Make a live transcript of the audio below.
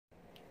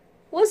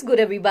What's good,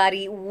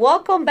 everybody?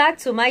 Welcome back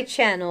to my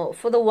channel.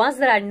 For the ones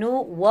that are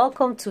new,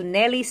 welcome to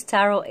Nelly's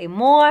Tarot and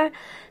More.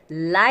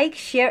 Like,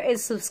 share, and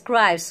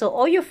subscribe so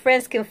all your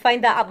friends can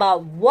find out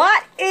about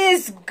what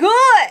is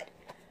good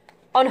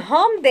on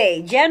Home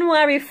Day,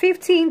 January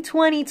 15,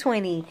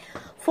 2020.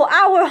 For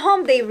our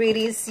Home Day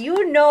readings,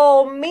 you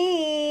know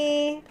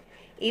me.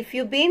 If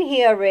you've been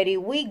here already,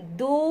 we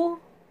do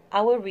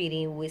our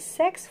reading with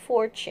sex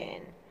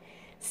fortune,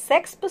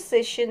 sex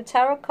position,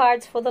 tarot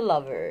cards for the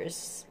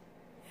lovers.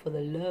 For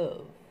the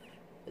love.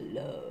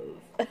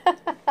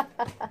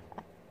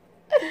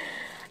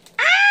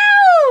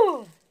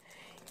 Ow!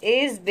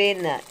 It's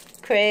been a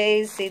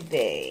crazy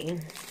day.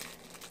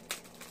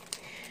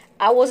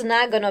 I was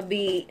not gonna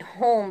be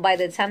home by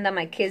the time that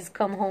my kids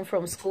come home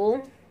from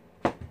school.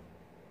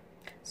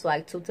 So I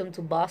took them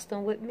to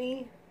Boston with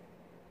me.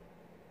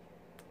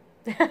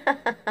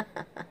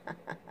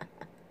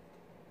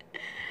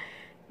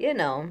 You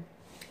know,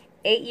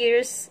 8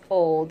 years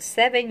old,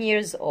 7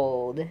 years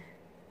old,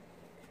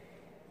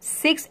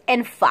 6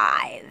 and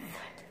 5.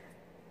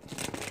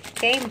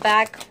 Came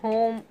back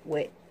home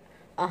with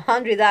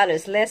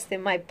 $100 less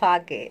in my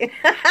pocket.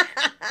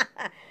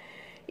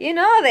 You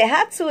know, they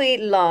had to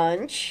eat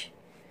lunch.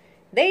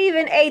 They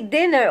even ate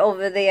dinner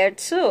over there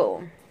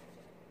too.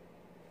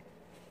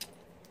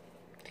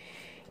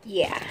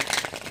 Yeah.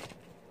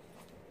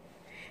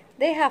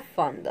 They have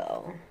fun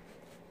though.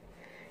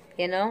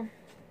 You know?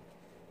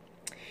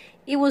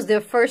 It was their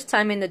first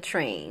time in the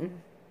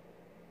train.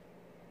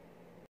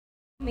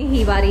 Mi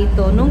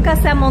jibarito nunca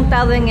se ha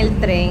montado en el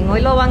tren. Hoy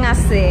lo van a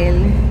hacer.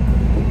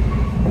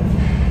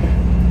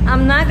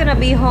 I'm not gonna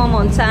be home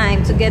on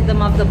time to get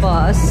them off the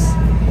bus.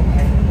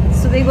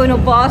 So they're going to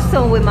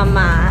Boston with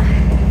Mama.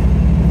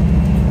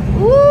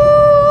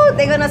 Ooh,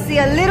 they're gonna see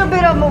a little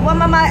bit of what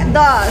Mama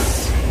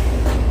does.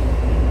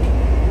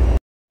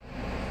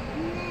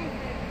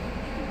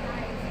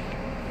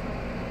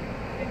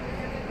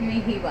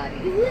 Mi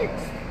jibarito.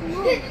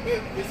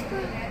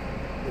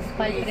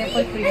 Español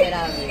por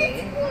primera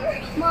vez.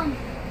 Mom,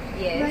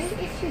 yes. Right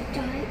if you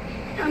die,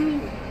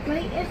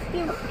 right if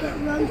you get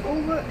run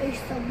over a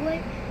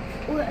subway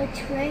or a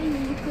train,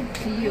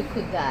 you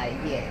could die.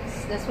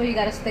 Yes. That's why you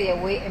gotta stay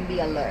away and be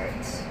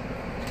alert.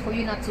 For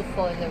you not to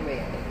fall in the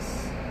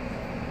rails.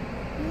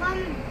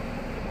 Mom,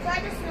 try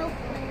the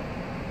snowflake.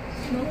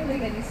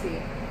 Snowflake, let me see.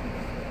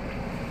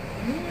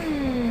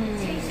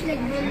 Tastes like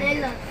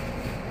vanilla.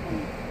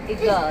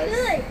 It does.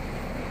 Good.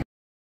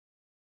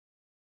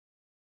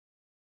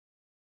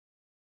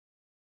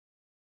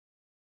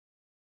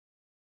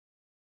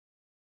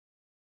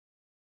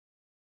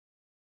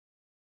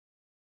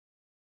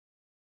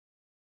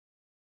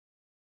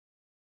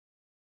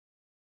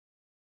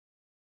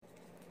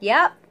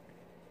 Yep.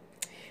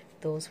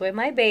 Those were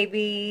my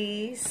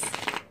babies.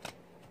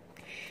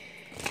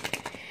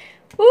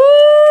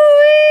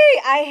 Ooh,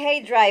 I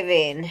hate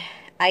driving.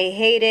 I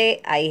hate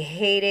it. I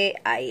hate it.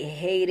 I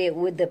hate it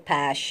with the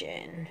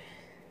passion.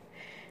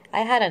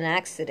 I had an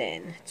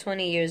accident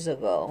 20 years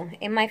ago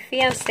and my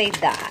fiance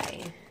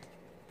died.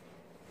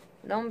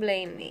 Don't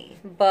blame me.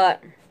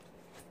 But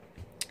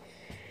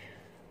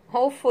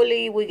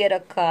hopefully we get a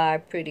car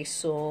pretty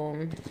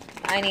soon.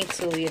 I need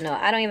to, you know,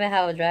 I don't even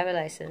have a driver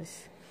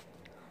license.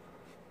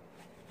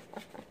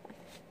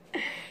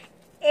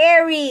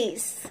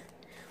 Aries,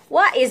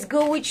 what is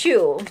good with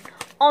you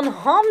on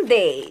Home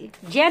Day,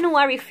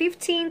 January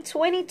 15,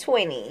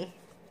 2020?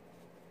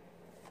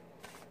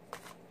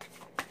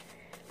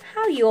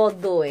 How you all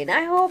doing?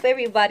 I hope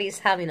everybody's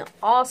having an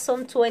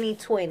awesome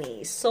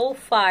 2020. So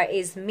far,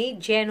 it's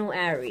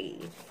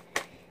mid-January.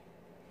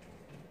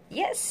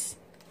 Yes,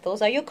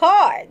 those are your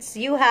cards.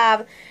 You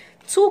have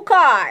 2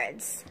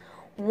 cards.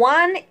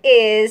 One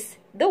is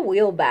the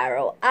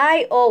wheelbarrow.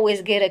 I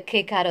always get a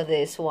kick out of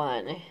this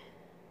one.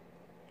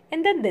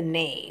 And then the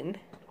name.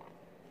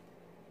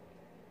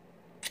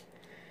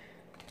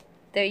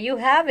 There you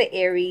have it,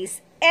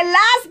 Aries. And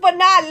last but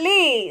not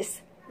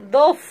least,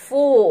 the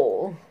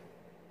Fool.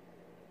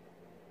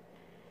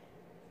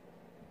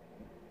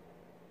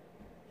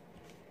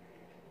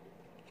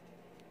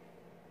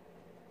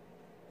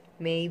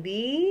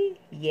 Maybe,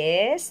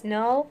 yes,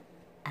 no,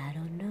 I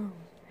don't know.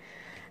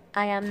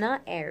 I am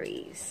not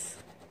Aries.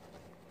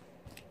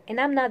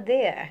 And I'm not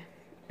there.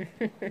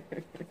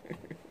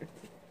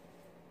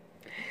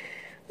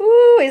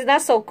 Ooh, it's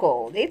not so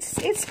cold.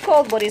 It's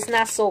cold, but it's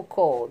not so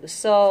cold.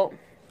 So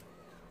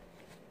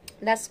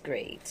that's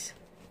great.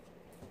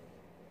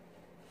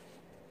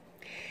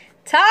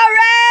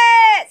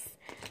 Taurus!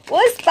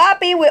 What's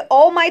popping with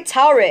all my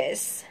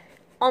Taurus?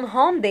 On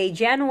Home Day,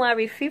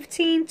 January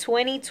 15,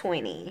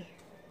 2020.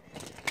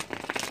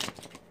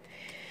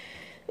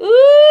 Ooh,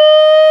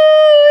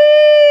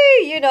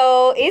 you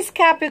know, it's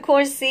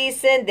Capricorn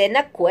season, then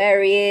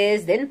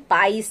Aquarius, then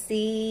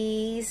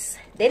Pisces,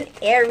 then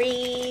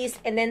Aries,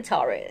 and then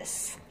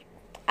Taurus.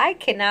 I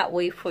cannot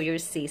wait for your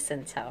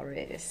season,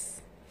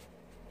 Taurus.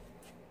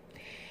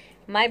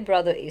 My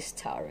brother is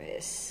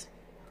Taurus.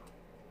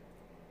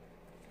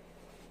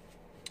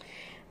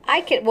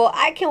 I can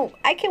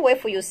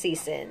wait for your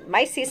season.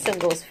 My season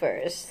goes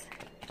first.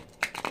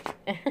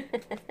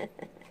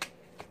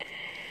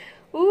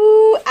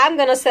 Ooh, I'm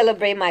gonna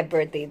celebrate my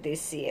birthday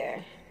this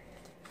year.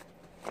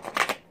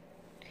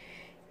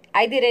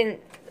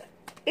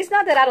 It's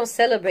not that I don't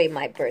celebrate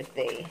my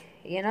birthday,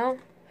 you know,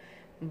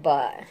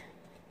 but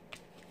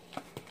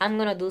I'm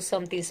gonna do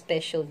something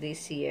special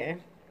this year.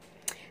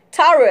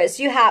 Taurus,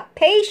 you have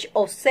Page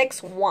of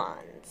Six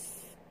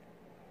Wands.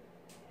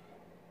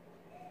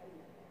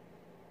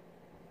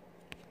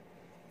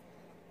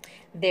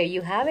 There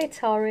you have it,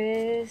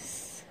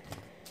 Taurus.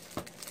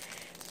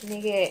 Let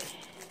me get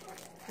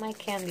my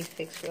candy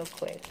fixed real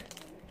quick.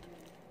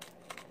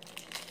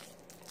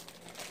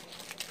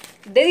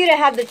 They didn't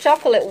have the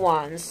chocolate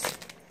ones.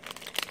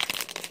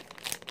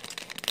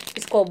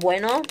 It's called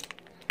Bueno.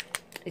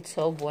 It's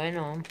so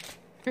bueno.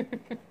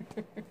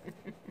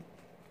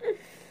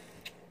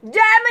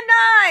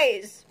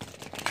 Geminis!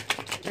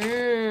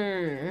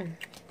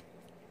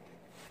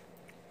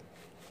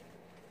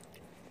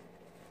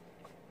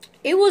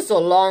 It was a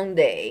long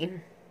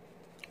day.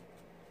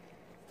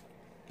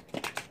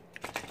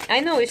 I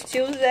know it's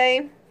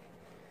Tuesday,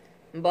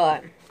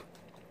 but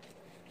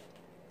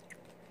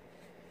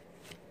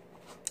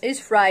it's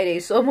Friday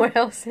somewhere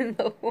else in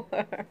the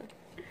world.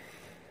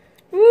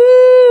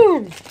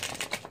 Woo!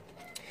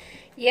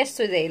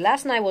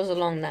 Last night was a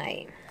long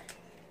night.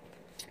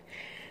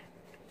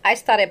 I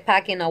started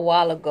packing a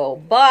while ago,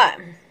 but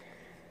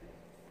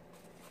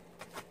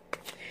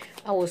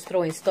I was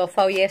throwing stuff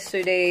out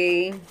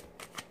yesterday,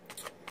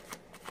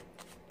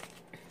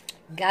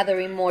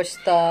 gathering more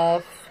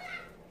stuff,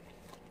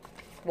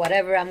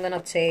 whatever I'm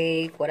gonna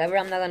take, whatever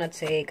I'm not gonna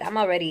take. I'm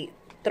already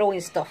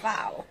throwing stuff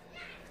out.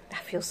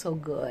 That feels so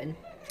good.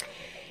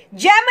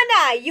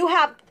 Gemini, you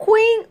have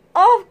Queen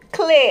of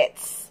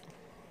Clits.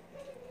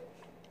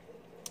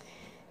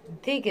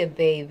 Dig it,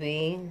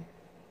 baby.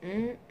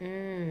 Ooh,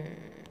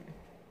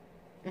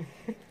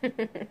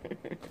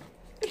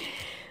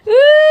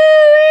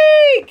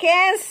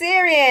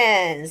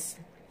 Cancerians.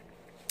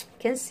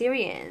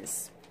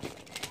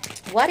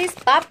 What is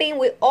popping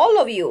with all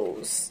of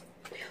yous?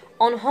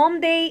 On home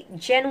day,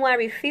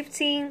 January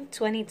 15,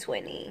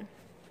 2020.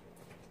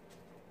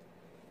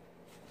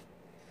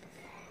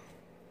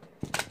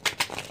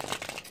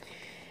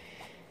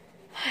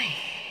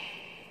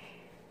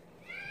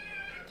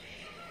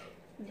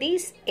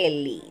 This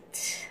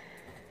elite,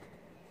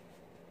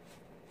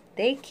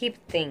 they keep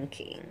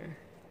thinking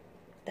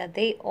that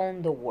they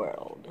own the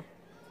world.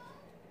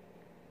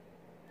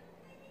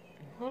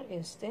 What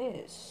is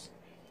this?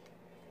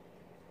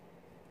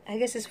 I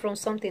guess it's from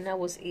something I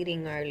was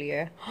eating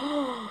earlier.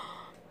 How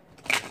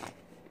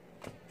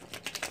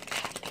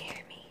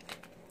dare me.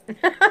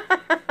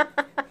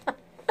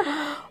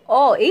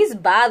 Oh, it's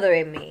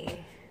bothering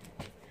me.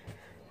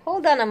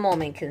 Hold on a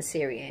moment,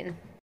 Cancerian.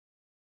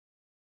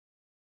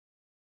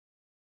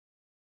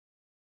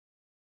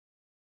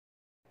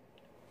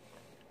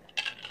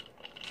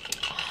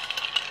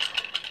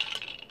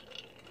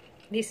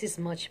 This is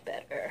much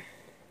better.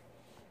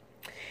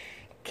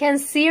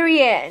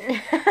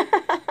 Cancerian.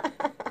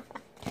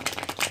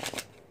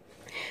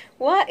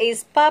 What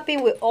is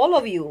popping with all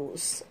of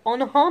yous?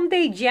 On home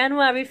day,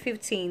 January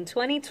 15,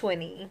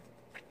 2020.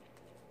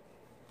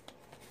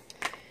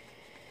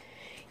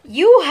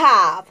 You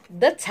have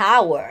the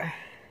Tower.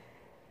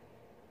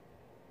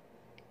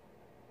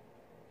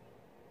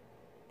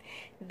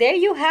 There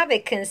you have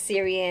it,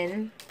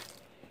 Cancerian.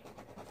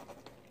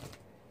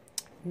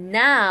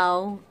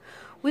 Now,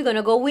 we're going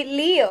to go with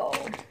Leo.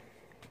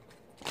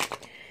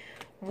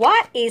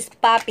 What is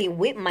popping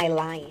with my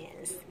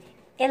lions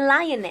and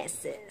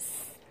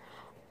lionesses?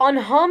 On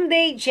home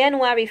day,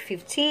 January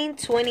 15,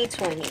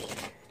 2020.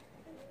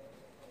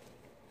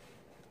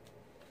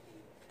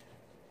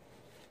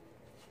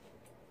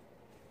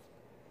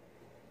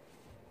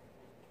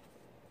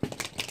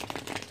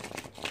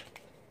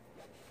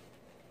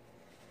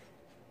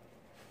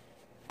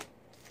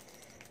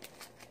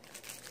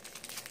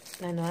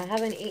 I know I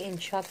haven't eaten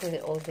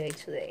chocolate all day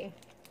today.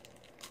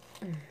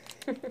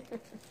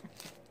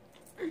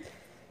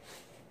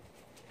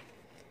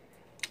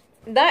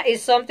 That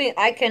is something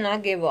I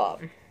cannot give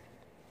up.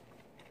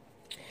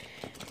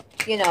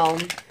 You know,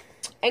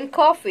 and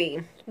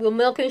coffee with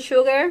milk and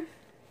sugar.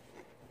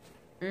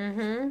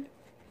 And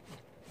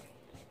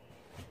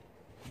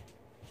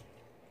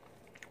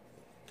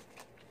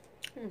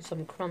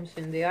some crumbs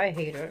in there. I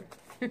hate her.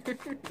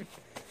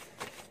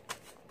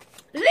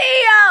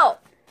 Leo!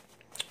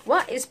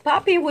 What is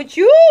popping with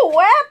you,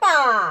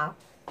 Wepa?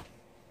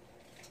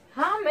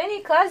 How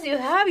many cards you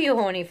have, you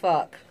horny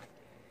fuck?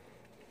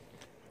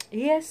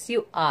 Yes,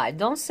 you are.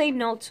 Don't say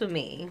no to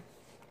me.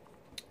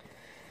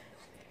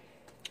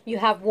 You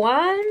have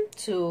 1,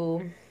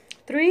 2,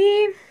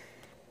 3,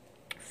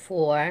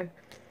 4,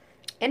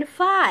 and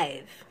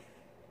 5.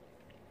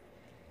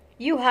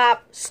 You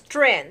have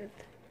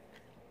strength.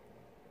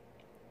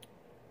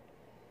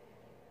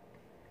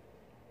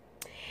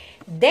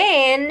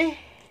 Then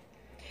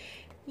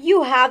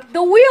you have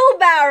the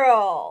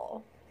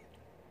wheelbarrow.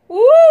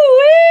 Woo-wee!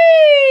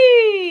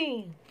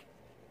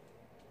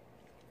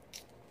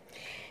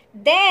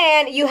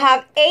 Then you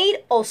have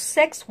 8 of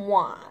 6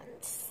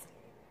 wands.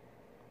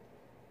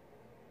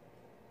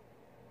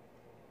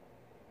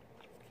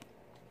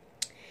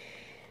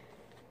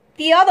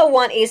 The other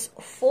one is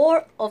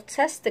 4 of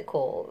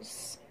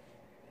testicles.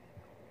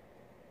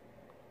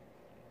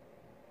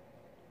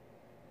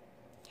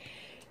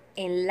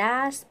 And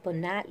last but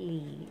not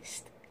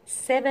least,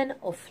 7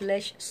 of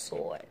flesh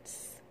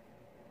swords.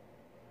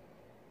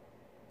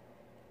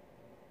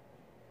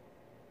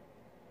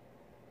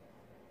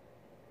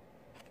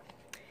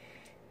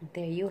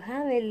 There you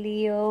have it,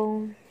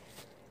 Leo.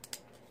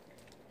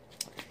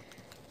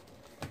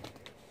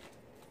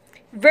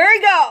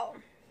 Virgo.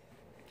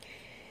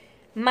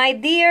 My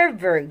dear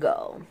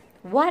Virgo,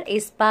 what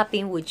is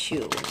popping with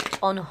you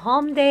on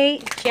home day,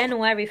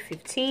 January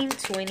 15,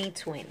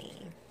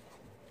 2020?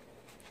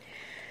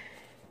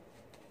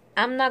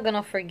 I'm not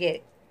gonna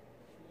forget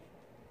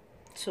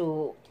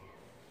to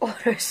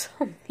order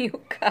some new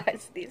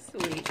cards this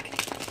week.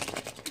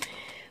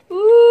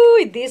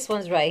 Ooh, these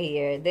ones right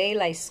here, they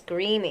like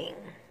screaming.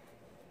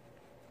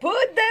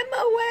 Put them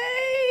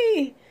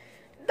away!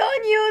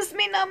 Don't use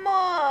me no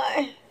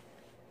more!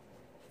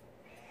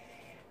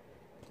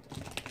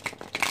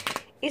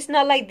 It's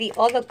not like the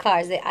other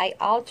cards that I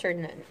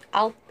alternate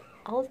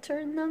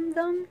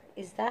them.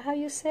 Is that how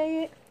you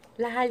say it?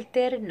 Las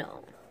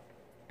alterno.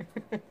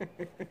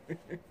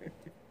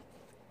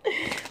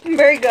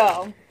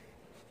 Virgo,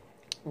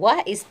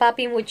 what is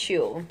popping with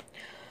you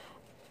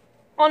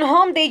on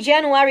home day,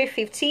 January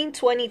 15,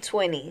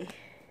 2020?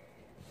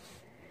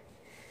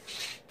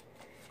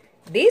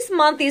 This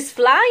month is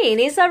flying.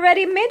 It's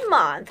already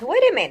mid-month.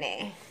 Wait a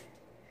minute.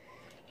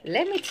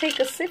 Let me take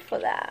a sip for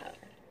that.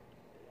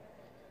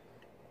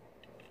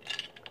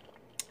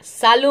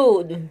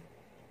 Salud.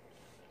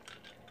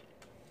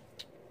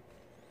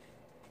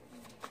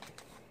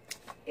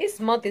 This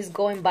month is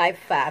going by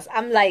fast.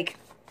 I'm like,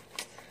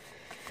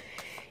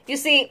 you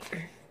see,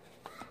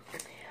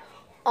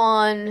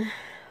 by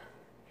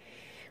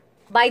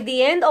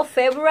the end of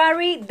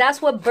February,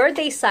 that's what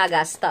birthday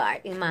saga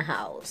start in my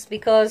house,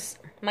 because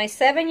my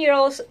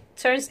 7-year-old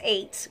turns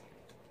 8.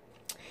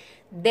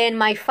 Then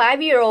my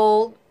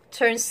 5-year-old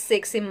turns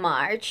 6 in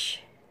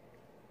March.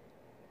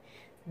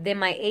 Then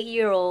my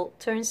 8-year-old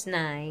turns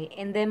 9.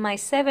 And then my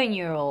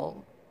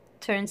 7-year-old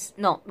turns,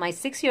 no, my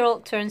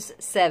 6-year-old turns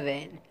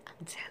 7.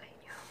 I'm telling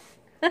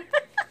you.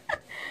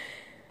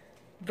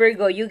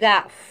 Virgo, you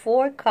got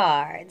 4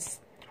 cards.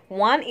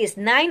 One is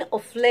 9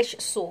 of flesh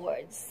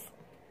swords.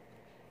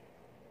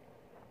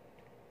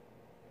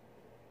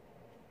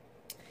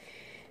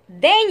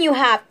 Then you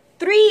have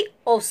 3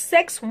 of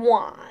 6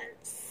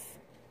 wands.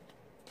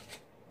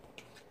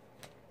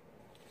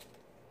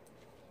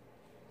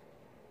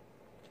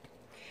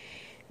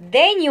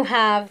 Then you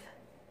have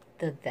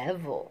the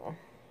devil.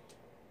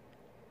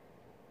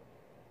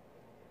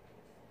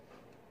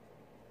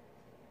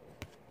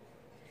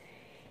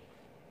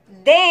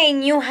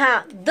 Then you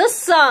have the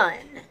sun.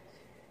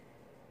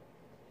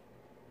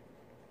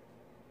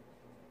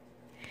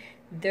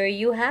 There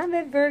you have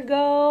it,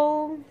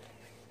 Virgo.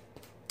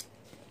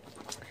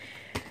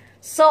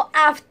 So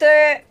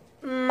after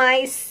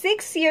my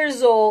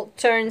 6-year-old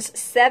turns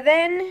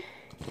 7,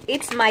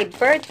 it's my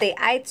birthday.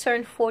 I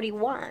turn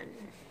 41.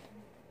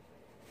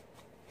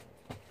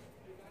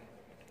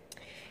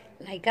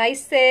 Like I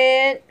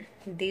said,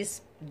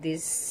 this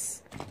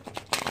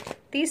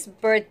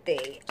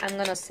birthday, I'm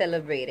gonna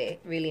celebrate it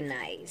really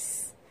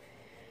nice.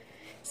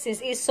 Since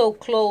it's so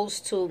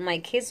close to my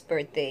kid's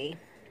birthday,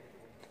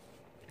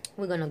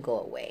 we're gonna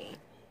go away.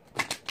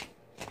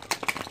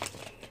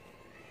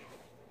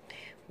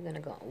 We're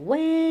gonna go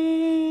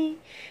away.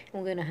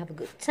 We're gonna have a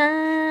good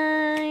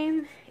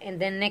time. And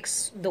then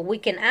the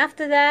weekend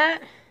after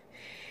that,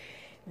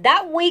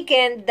 that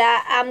weekend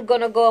that I'm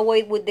gonna go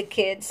away with the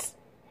kids,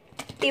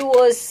 it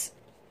was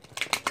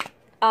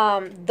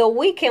the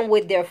weekend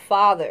with their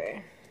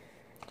father,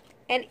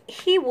 and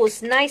he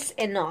was nice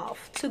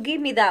enough to give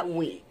me that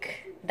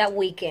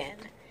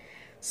weekend,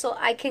 so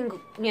I can,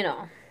 you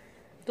know,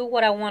 do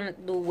what I want to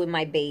do with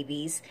my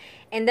babies.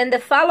 And then the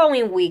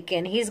following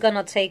weekend, he's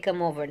gonna take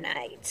them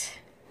overnight.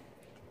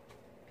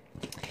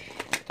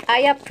 I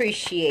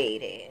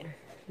appreciate it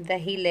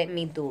that he let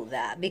me do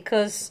that,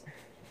 because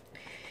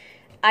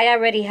I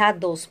already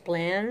had those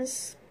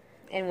plans.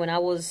 And when I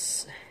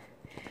was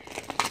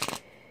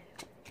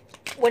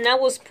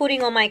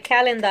putting on my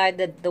calendar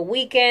the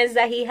weekends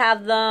that he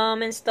have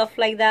them and stuff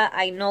like that,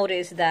 I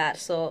noticed that.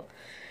 So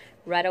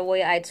right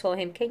away I told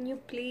him, can you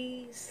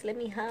please let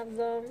me have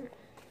them?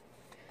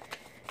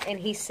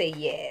 And he said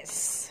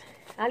yes.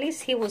 At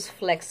least he was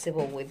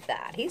flexible with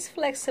that. He's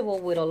flexible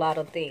with a lot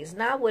of things.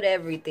 Not with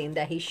everything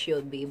that he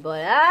should be, but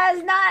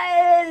it's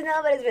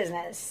nobody's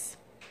business.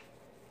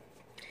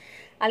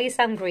 At least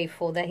I'm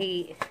grateful that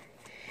he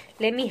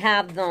let me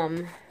have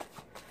them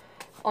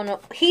on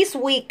his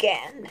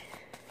weekend.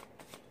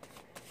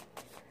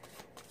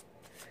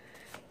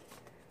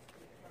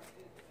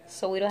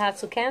 So we don't have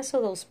to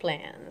cancel those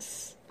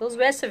plans, those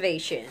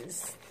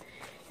reservations.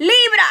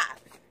 Libra,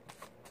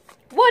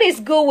 What is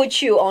good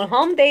with you on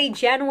home day,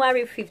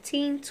 January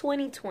 15,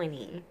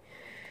 2020?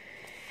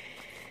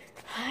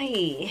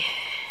 Hi.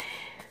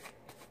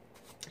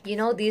 You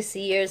know, this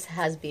year's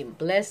has been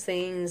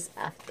blessings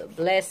after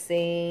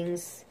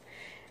blessings.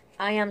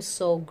 I am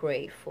so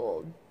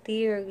grateful.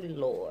 Dear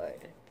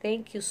Lord,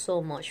 thank you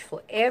so much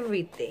for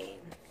everything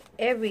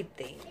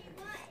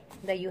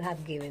that you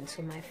have given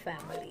to my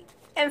family.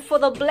 And for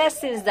the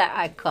blessings that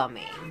are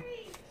coming.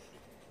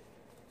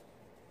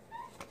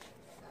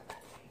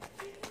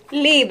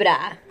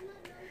 Libra,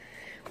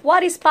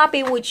 what is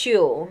popping with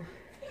you?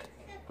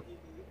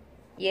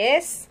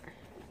 Yes?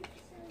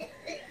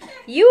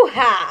 You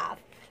have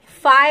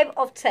 5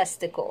 of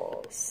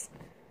testicles.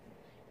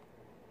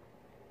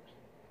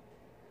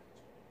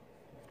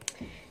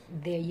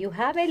 There you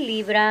have it,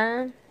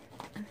 Libra.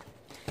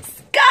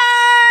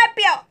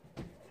 Scorpio,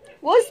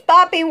 what's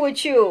popping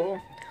with you?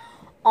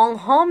 On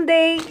home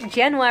day,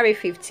 January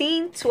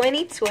 15,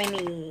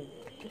 2020.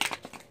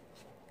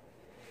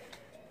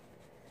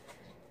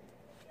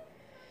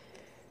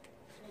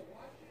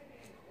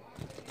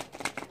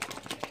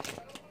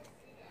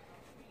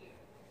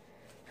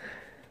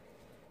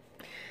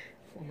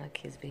 What my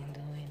kids been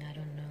doing, I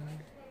don't know.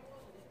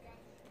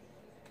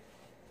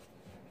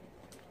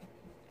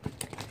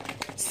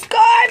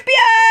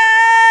 Scorpio!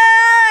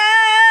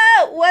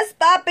 What's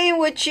popping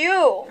with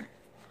you?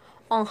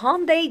 On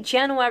home day,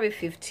 January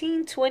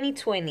 15,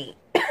 2020.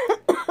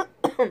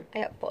 I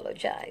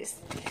apologize.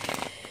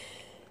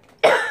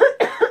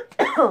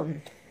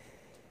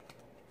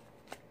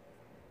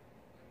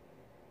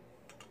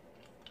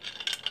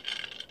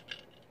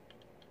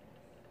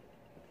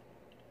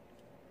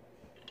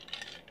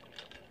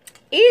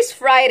 It's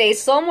Friday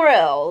somewhere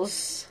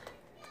else.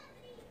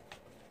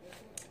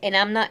 And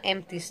I'm not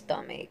empty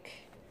stomach.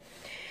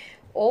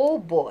 Oh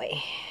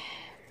boy.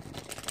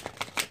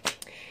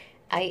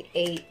 I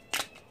ate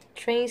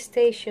train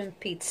station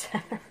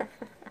pizza.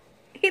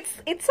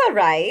 It's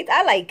alright.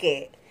 I like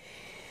it.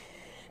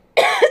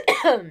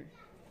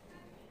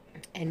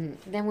 And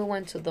then we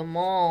went to the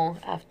mall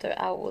after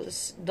I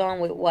was done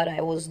with what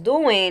I was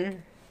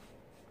doing.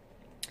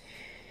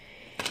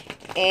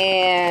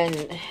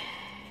 And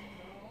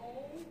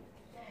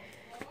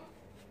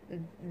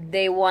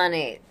they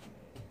wanted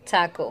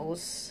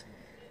tacos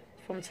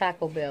from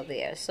Taco Bell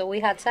there. So we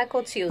had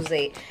Taco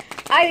Tuesday.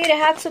 I didn't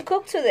have to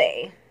cook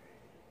today.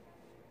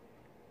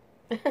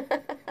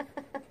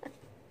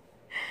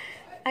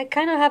 I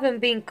kind of haven't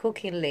been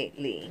cooking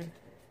lately.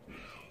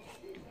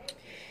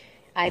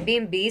 I've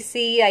been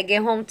busy. I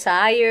get home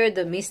tired.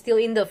 The meat's still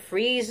in the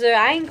freezer.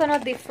 I ain't gonna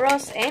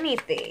defrost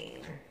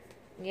anything,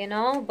 you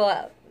know,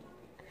 but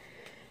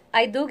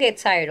I do get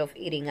tired of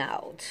eating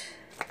out.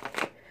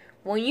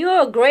 When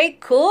you're a great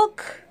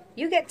cook,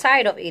 you get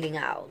tired of eating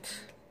out.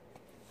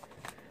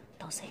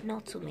 Don't say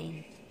no to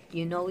me.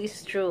 You know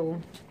it's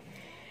true.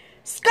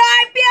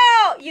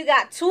 Scorpio! You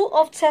got 2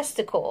 of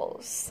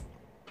testicles.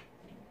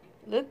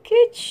 Look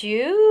at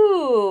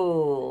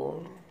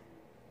you.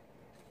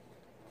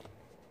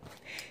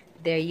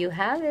 There you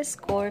have it,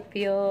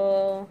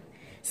 Scorpio.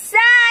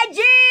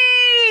 Saggy!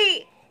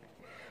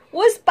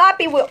 What's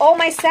popping with all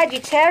my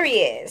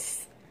Sagittarius?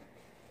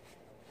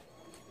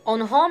 On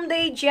home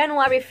day,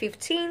 January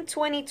 15,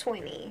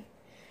 2020.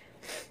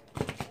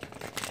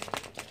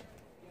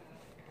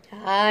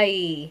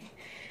 Hi.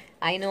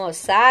 I know a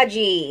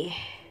Saggy.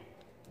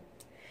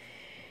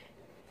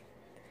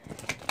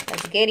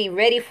 That's getting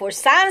ready for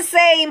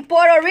sunset in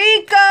Puerto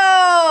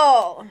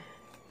Rico.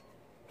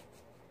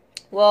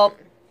 Well,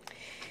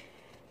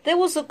 there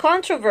was a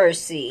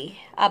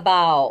controversy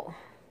about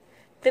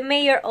the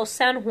mayor of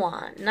San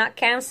Juan not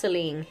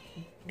canceling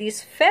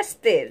these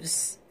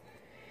festives.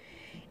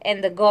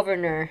 And the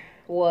governor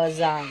was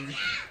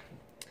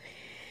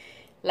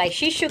like,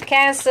 she should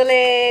cancel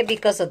it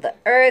because of the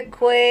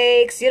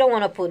earthquakes. You don't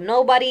want to put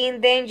nobody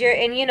in danger.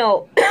 And, you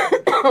know,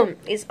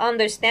 it's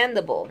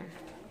understandable.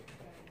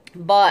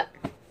 But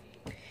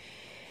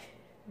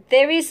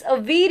there is a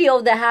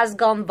video that has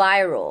gone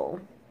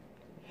viral.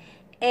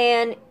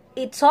 And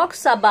it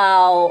talks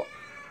about...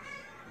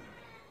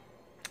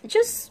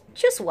 Just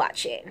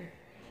watch it.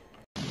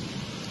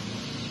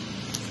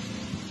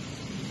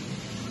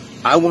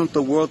 I want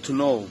the world to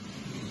know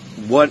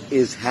what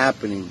is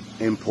happening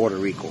in Puerto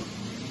Rico.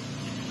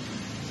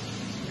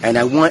 And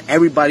I want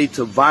everybody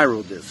to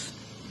viral this.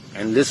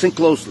 And listen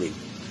closely.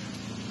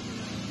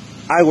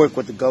 I work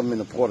with the government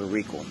of Puerto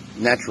Rico,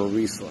 Natural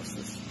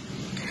Resources.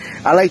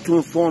 I like to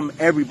inform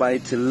everybody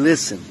to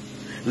listen.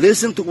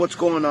 Listen to what's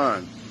going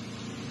on.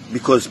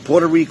 Because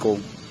Puerto Rico,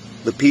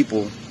 the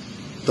people,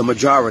 the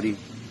majority,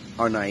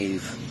 are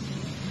naive.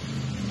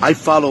 I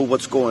follow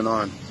what's going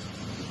on.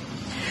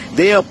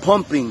 They are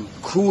pumping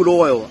crude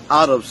oil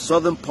out of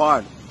southern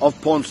part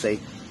of Ponce,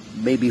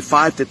 maybe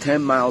 5 to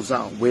 10 miles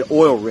out, with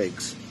oil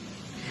rigs.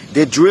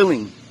 They're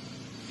drilling.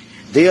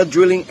 They are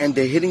drilling and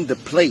they're hitting the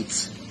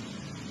plates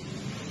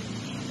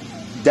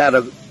that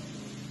are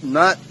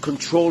not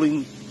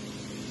controlling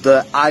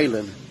the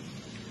island,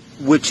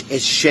 which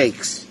it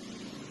shakes.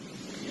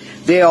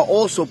 They are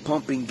also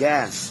pumping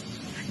gas.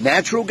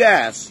 natural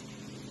gas,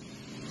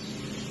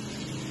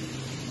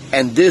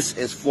 and this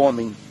is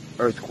forming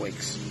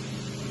earthquakes.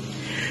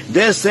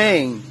 They're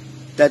saying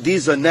that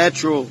these are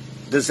natural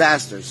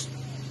disasters,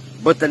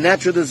 but the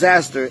natural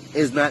disaster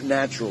is not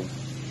natural.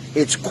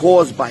 It's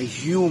caused by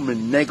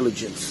human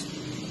negligence.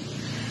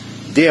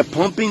 They're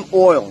pumping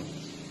oil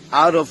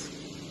out of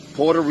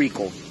Puerto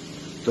Rico,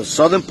 the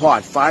southern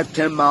part,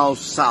 5-10 miles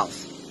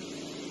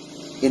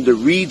south, in the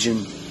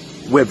region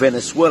where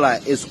Venezuela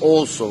is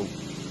also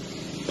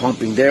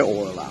pumping their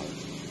oil out.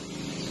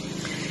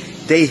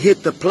 They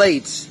hit the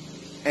plates,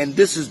 and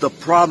this is the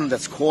problem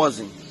that's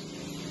causing.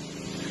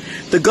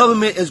 The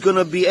government is going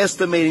to be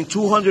estimating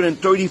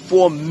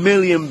 234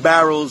 million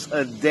barrels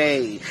a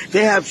day.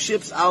 They have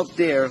ships out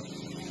there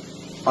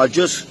are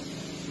just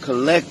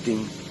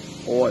collecting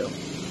oil.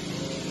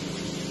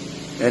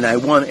 And I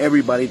want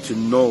everybody to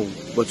know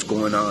what's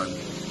going on.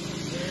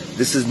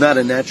 This is not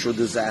a natural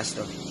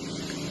disaster.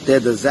 Their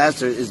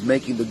disaster is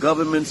making the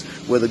governments,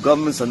 where the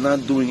governments are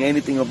not doing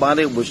anything about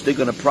it, which they're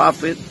going to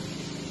profit.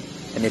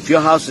 And if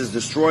your house is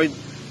destroyed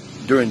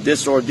during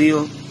this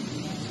ordeal,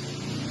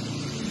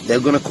 they're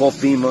going to call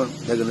FEMA.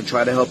 They're going to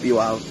try to help you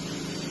out.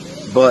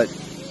 But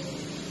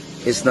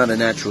it's not a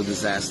natural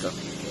disaster.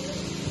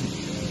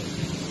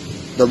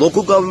 The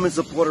local governments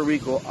of Puerto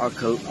Rico are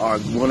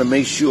going to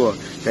make sure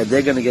that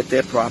they're going to get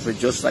their profit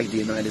just like the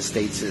United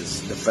States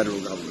is, the federal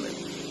government.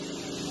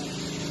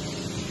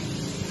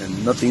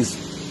 And nothing's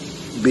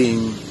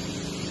being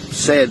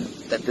said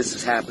that this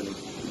is happening.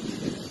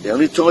 They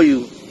only told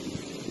you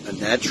a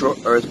natural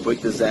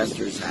earthquake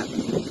disaster is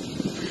happening.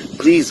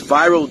 Please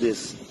viral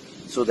this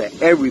so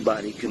that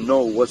everybody can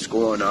know what's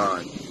going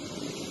on.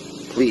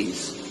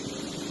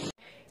 Please.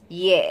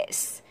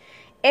 Yes.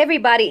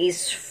 Everybody is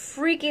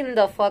freaking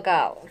the fuck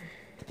out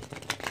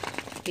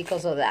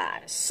because of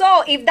that.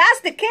 So if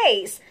that's the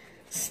case,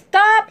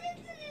 stop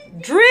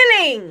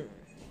drilling.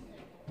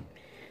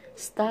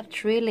 Stop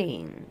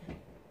drilling.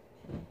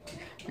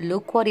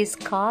 Look what it's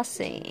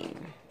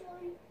causing.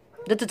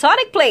 The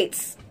tectonic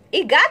plates,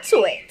 it got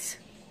to it.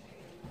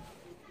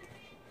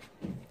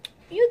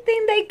 You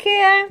think they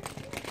care?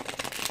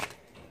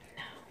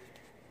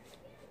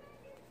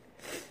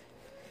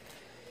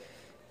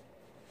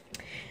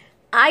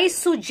 I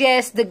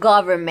suggest the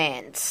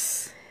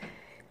governments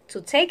to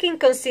take in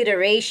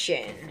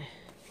consideration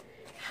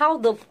how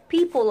the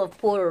people of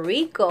Puerto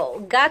Rico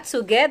got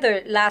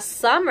together last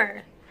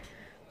summer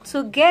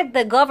to get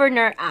the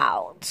governor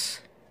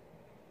out.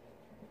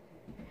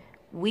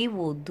 We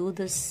will do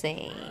the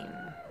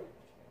same.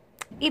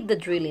 If the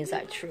drillings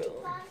are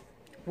true,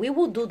 we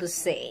will do the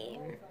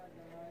same.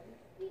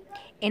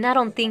 And I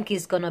don't think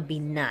it's gonna be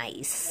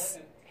nice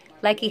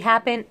like it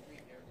happened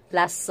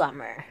last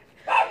summer.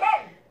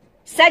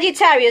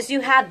 Sagittarius, you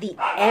have the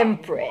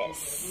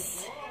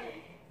Empress.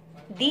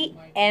 The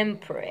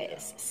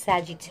Empress,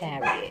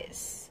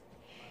 Sagittarius.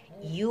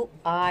 You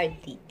are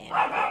the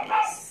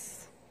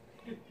Empress.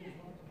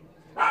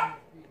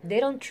 They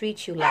don't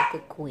treat you like a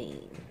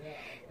queen.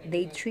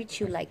 They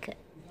treat you like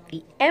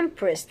the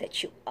Empress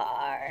that you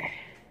are.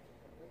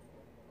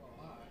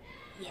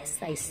 Yes,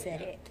 I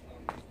said it.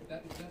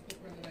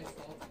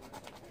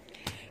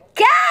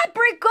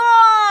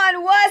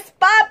 Capricorn, what's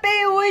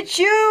popping with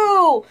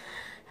you?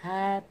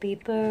 Happy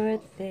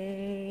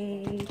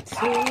birthday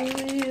to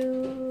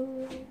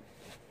you.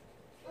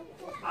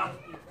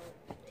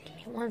 Give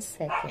me 1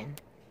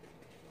 second.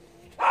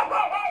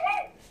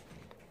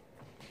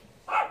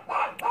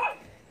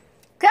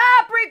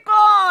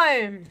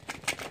 Capricorn!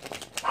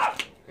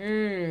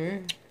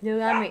 You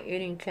got me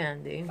eating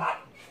candy.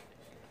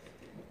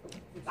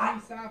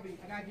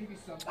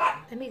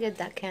 Let me get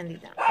that candy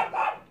down.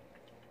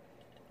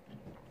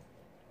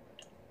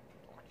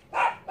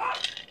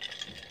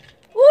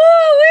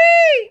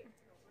 Woo-wee!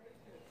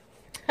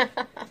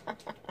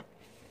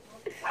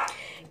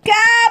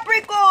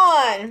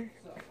 Capricorn!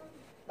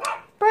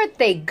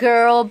 Birthday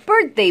girl,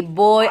 birthday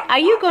boy, are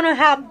you gonna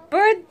have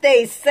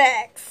birthday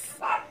sex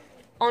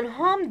on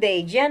home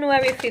day,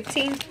 January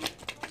 15th,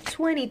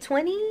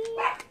 2020?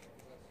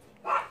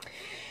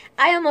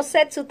 I almost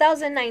said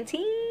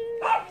 2019.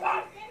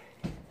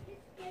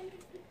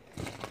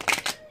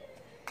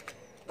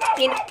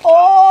 In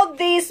all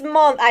this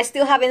month, I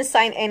still haven't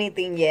signed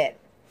anything yet.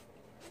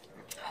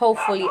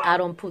 Hopefully, I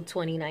don't put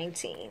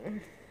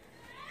 2019.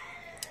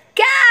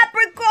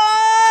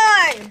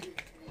 Capricorn!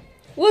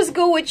 What's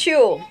good with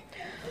you?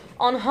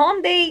 On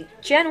home day,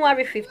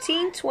 January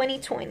 15,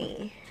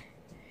 2020.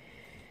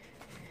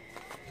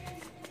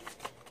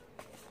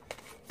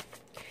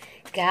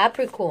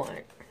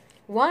 Capricorn,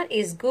 what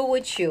is good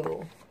with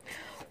you?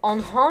 On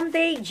home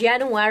day,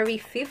 January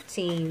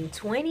 15,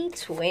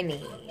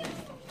 2020.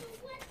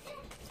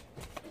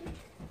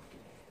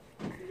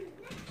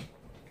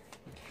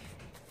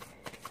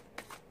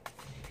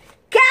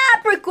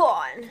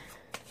 Capricorn,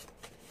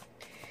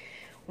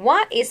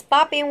 what is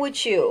popping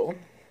with you?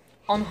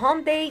 On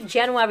home day,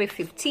 January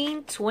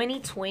 15,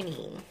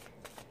 2020.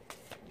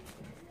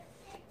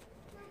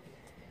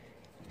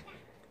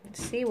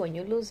 Let's see, when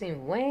you're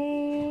losing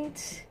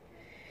weight,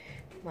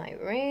 My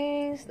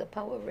rings, the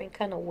power ring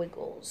kind of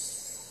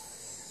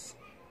wiggles.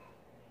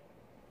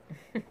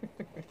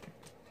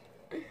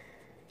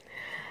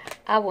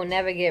 I will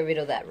never get rid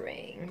of that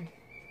ring.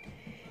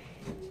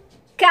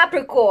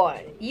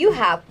 Capricorn, you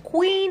have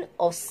Queen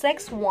of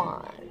Sex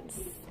Wands.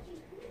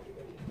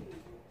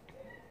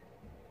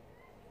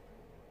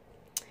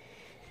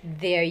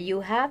 There you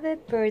have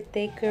it,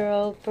 birthday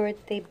girl,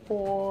 birthday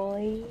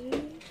boy.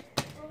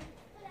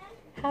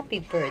 Happy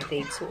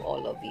birthday to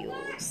all of you.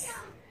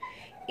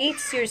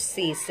 It's your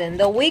season.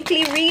 The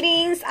weekly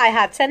readings, I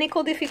had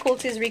technical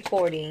difficulties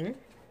recording.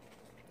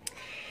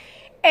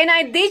 And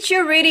I did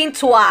your reading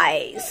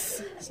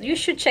twice. So you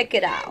should check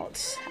it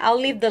out. I'll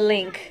leave the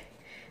link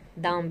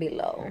down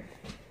below.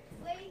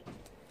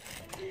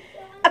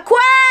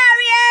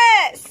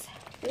 Aquarius!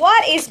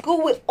 What is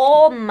good with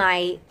all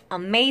my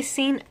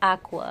amazing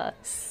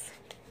Aquas?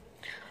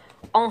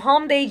 On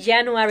home day,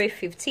 January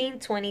 15,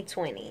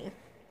 2020.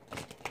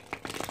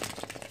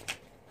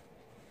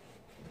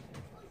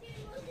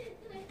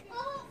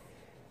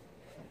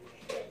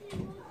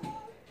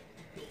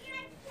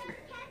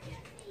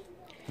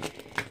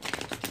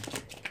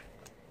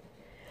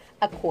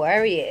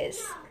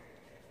 Aquarius.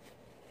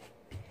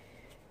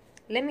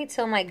 Let me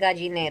tell my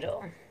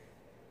gallinero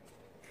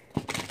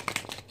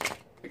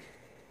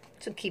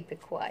to keep it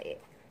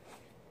quiet.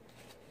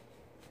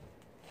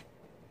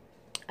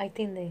 I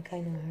think they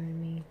kind of heard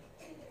me.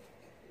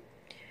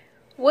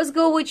 What's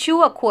good with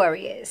you,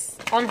 Aquarius?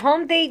 On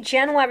home day,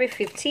 January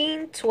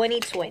 15,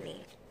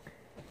 2020.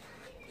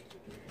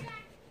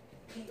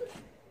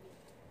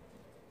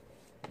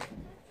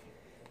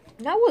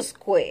 That was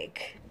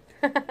quick.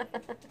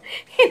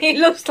 It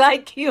looks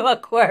like you,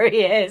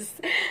 Aquarius.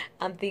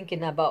 I'm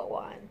thinking about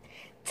one.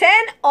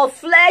 10 of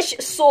flesh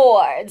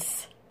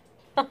swords.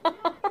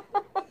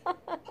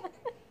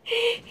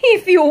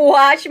 If you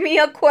watch me,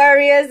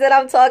 Aquarius, that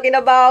I'm talking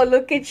about,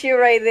 look at you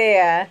right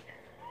there.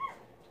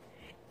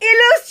 It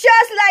looks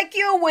just like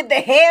you with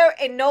the hair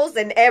and nose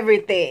and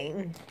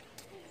everything.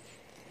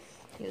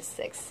 You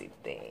sexy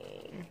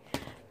thing.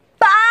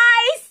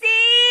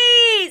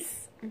 Pisces!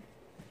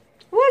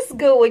 What's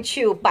good with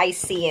you,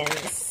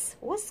 Pisceans?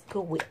 What's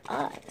good with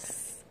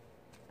us?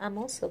 I'm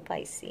also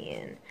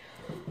Piscean.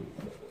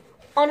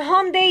 On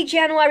home day,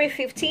 January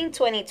 15,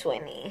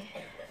 2020.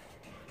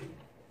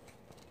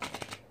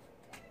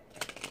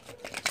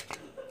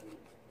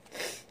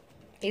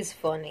 It's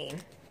funny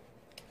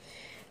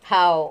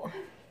how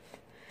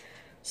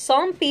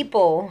some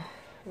people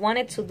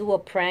wanted to do a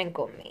prank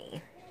on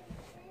me,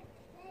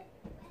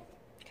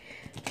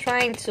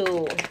 trying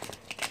to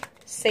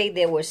say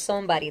they were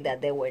somebody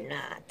that they were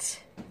not.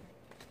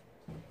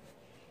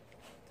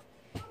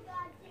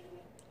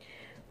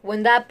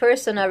 When that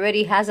person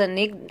already has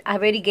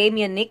already gave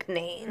me a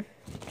nickname.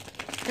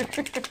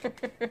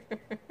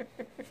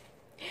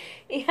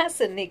 He has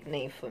a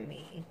nickname for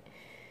me.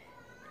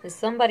 And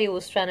somebody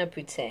was trying to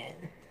pretend.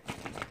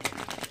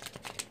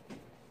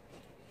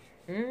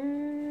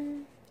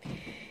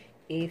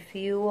 If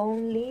you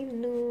only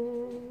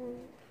knew.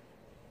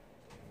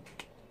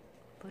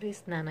 But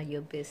it's none of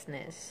your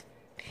business.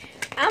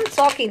 I'm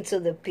talking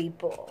to the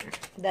people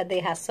that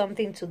they have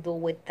something to do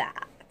with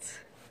that.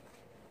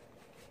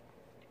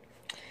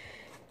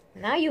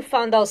 Now you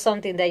found out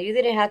something that you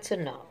didn't have to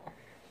know.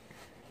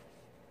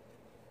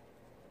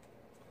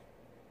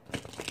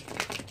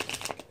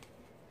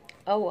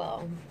 Oh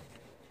well.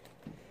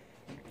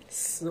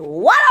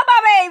 Swallow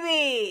my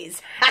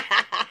babies!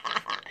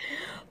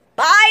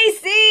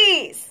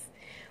 Pisces!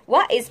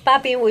 What is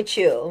popping with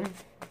you?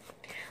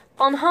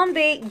 On home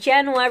day,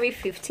 January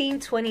 15,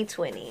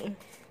 2020.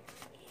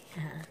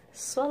 Yeah.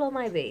 Swallow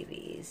my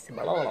babies.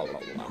 Blah, blah,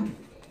 blah,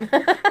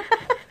 blah.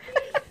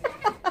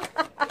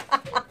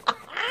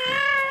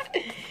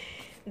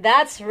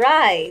 That's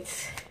right.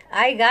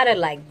 I got it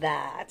like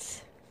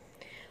that.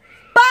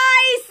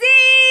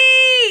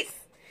 Pisces!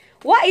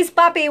 What is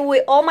popping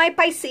with all my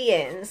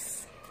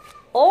Pisceans?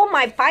 All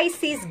my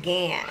Pisces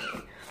gang.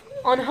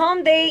 On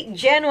home day,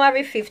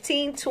 January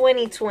 15,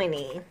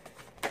 2020.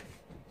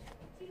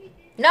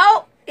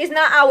 No, it's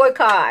not our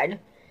card.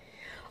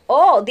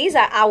 Oh, these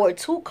are our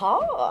two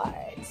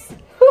cards.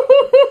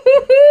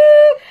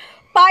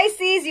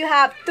 Pisces, you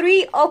have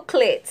 3 of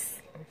Clubs.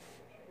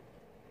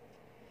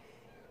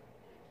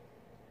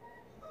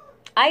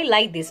 I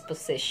like this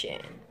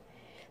position.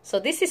 So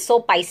this is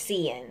so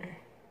Piscean.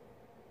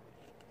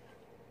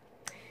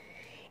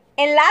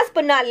 And last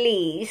but not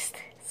least,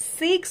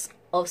 6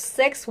 of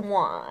Sex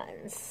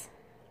Wands.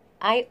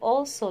 I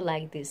also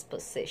like this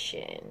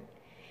position.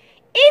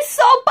 It's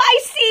so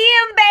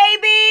Piscean,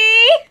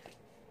 baby!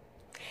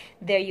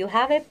 There you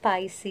have it,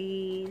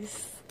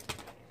 Pisces.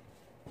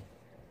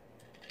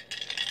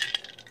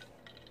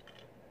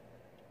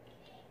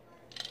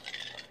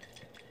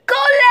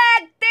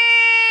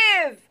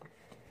 Collective!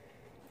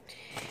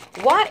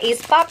 What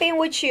is popping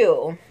with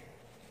you?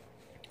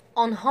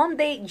 On home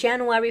day,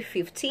 January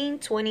 15,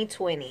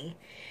 2020.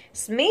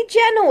 It's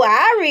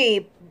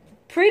mid-January.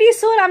 Pretty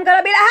soon, I'm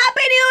gonna be like,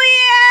 Happy New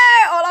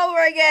Year! All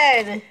over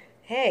again.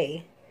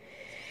 Hey.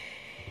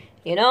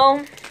 You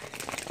know,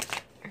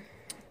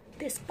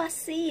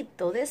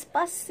 despacito,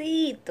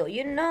 despacito,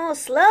 you know,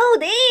 slow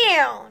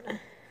down.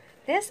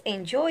 Let's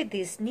enjoy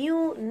this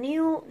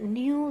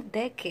new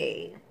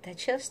decade that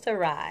just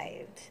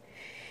arrived.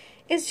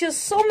 It's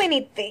just so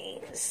many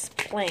things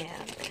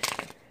planned.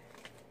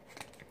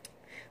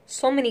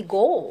 So many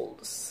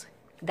goals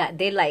that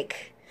they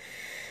like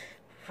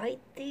right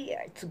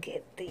there to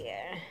get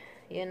there,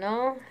 you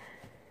know?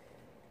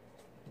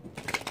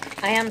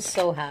 I am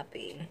so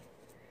happy.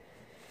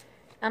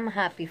 I'm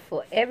happy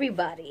for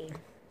everybody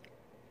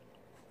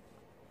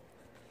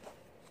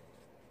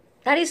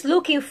that is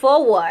looking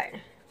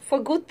forward for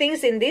good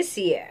things in this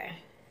year.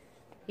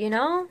 You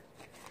know?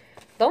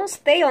 Don't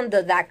stay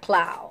under that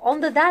cloud,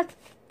 under that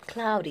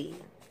cloudy,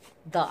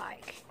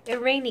 dark, a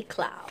rainy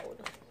cloud.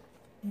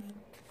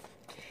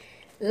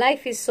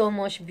 Life is so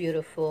much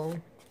beautiful.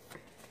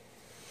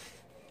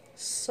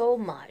 So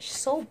much,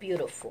 so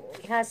beautiful.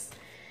 It has,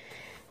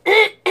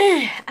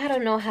 I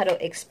don't know how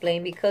to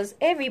explain, because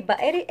every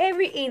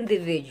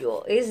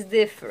individual is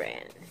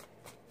different.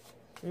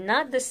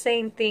 Not the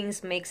same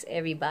things makes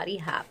everybody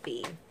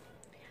happy.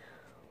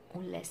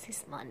 Unless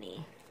it's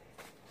money.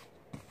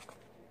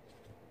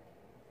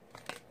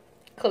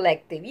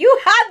 Collective. You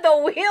have the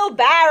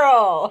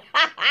wheelbarrow.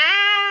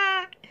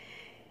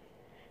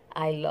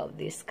 I love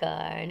this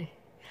card.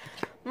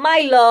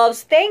 My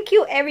loves, thank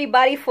you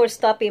everybody for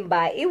stopping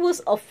by. It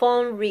was a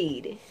fun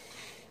read.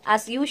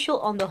 As usual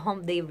on the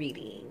Hump Day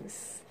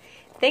readings.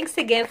 Thanks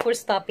again for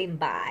stopping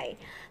by.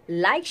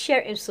 Like,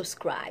 share, and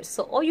subscribe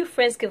so all your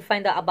friends can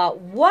find out about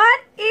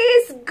what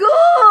is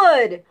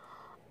good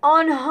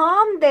on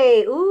Hump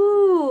Day.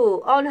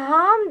 Ooh, on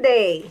Hump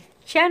Day.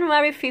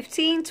 January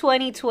 15,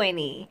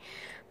 2020.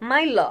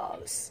 My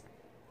loves,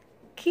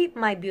 keep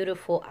my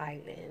beautiful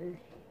island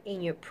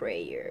in your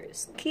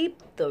prayers.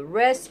 Keep the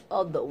rest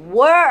of the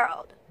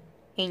world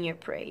in your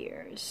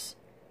prayers.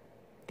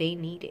 They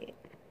need it.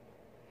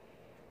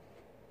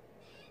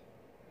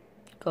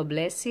 God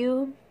bless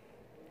you.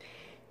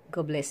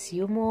 God bless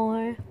you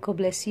more. God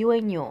bless you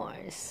and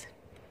yours.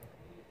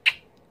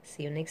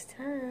 See you next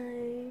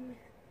time.